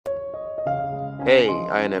Hey,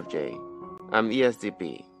 INFJ. I'm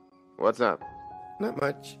ESTP. What's up? Not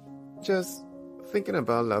much. Just thinking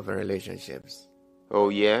about love and relationships. Oh,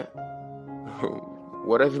 yeah?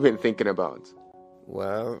 What have you been thinking about?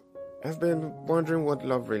 Well, I've been wondering what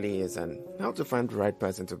love really is and how to find the right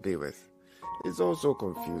person to be with. It's all so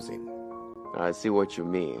confusing. I see what you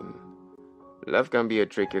mean. Love can be a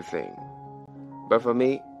tricky thing. But for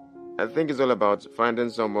me, I think it's all about finding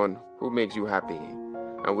someone who makes you happy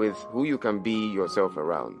and with who you can be yourself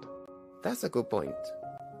around. That's a good point.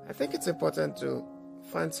 I think it's important to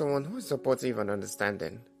find someone who is supportive and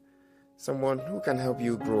understanding. Someone who can help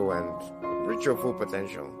you grow and reach your full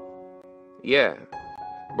potential. Yeah,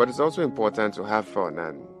 but it's also important to have fun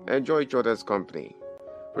and enjoy each other's company.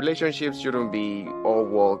 Relationships shouldn't be all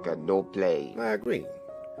work and no play. I agree.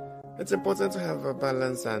 It's important to have a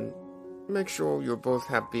balance and make sure you're both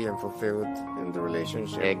happy and fulfilled in the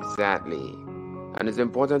relationship. Exactly. And it's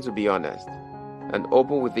important to be honest and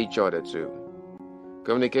open with each other too.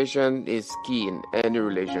 Communication is key in any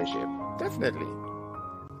relationship. Definitely.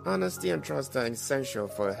 Honesty and trust are essential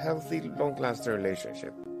for a healthy, long-lasting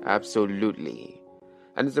relationship. Absolutely.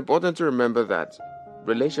 And it's important to remember that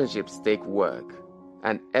relationships take work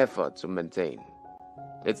and effort to maintain.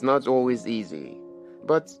 It's not always easy,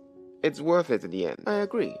 but it's worth it in the end. I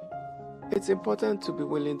agree. It's important to be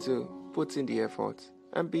willing to put in the effort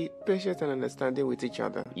and be patient and understanding with each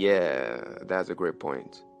other. Yeah, that's a great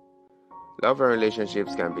point. Love and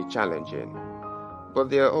relationships can be challenging, but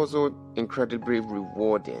they are also incredibly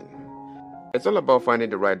rewarding. It's all about finding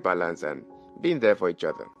the right balance and being there for each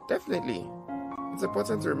other. Definitely. It's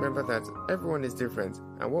important to remember that everyone is different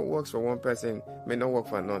and what works for one person may not work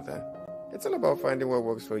for another. It's all about finding what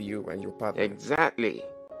works for you and your partner. Exactly.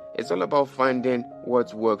 It's all about finding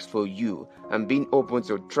what works for you and being open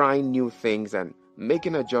to trying new things and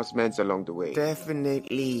making adjustments along the way.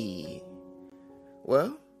 Definitely.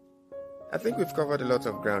 Well, I think we've covered a lot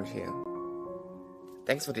of ground here.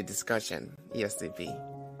 Thanks for the discussion, ESTP.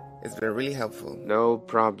 It's been really helpful. No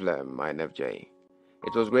problem, INFJ.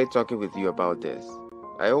 It was great talking with you about this.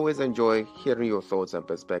 I always enjoy hearing your thoughts and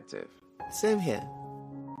perspective. Same here.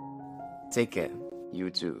 Take care. You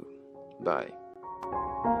too. Bye.